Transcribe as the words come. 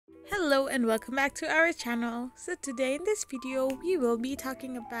Hello and welcome back to our channel. So today in this video we will be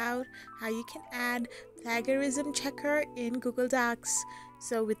talking about how you can add plagiarism checker in Google Docs.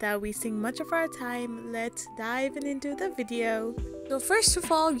 So without wasting much of our time, let's dive into the video. So first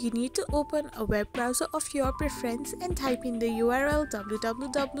of all, you need to open a web browser of your preference and type in the URL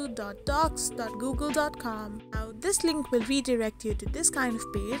www.docs.google.com. Now this link will redirect you to this kind of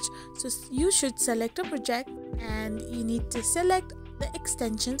page. So you should select a project and you need to select the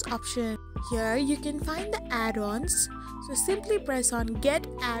extensions option. Here you can find the add-ons, so simply press on get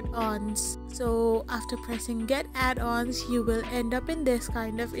add-ons. So after pressing get add-ons, you will end up in this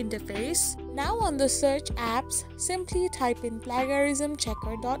kind of interface. Now on the search apps, simply type in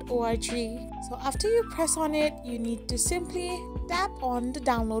plagiarismchecker.org. So after you press on it, you need to simply tap on the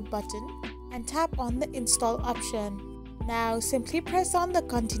download button and tap on the install option. Now simply press on the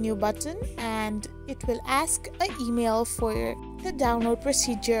continue button and it will ask an email for the download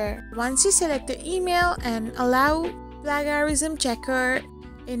procedure. Once you select the email and allow plagiarism checker,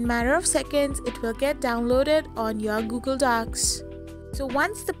 in matter of seconds it will get downloaded on your Google Docs. So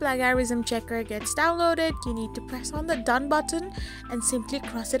once the plagiarism checker gets downloaded, you need to press on the done button and simply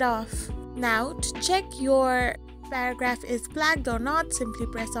cross it off. Now to check your paragraph is plagged or not, simply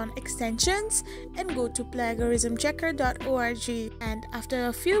press on extensions and go to plagiarismchecker.org, and after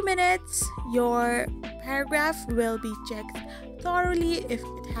a few minutes your paragraph will be checked thoroughly if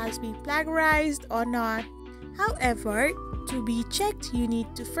it has been plagiarized or not. However, to be checked, you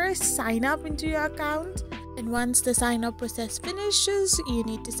need to first sign up into your account, and once the sign up process finishes, you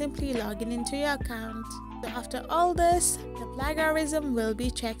need to simply log in into your account. So after all this, the plagiarism will be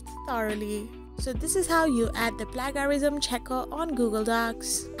checked thoroughly. So this is how you add the plagiarism checker on Google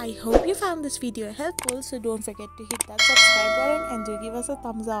Docs. I hope you found this video helpful, so don't forget to hit that subscribe button and do give us a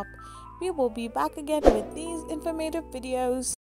thumbs up. We will be back again with these informative videos.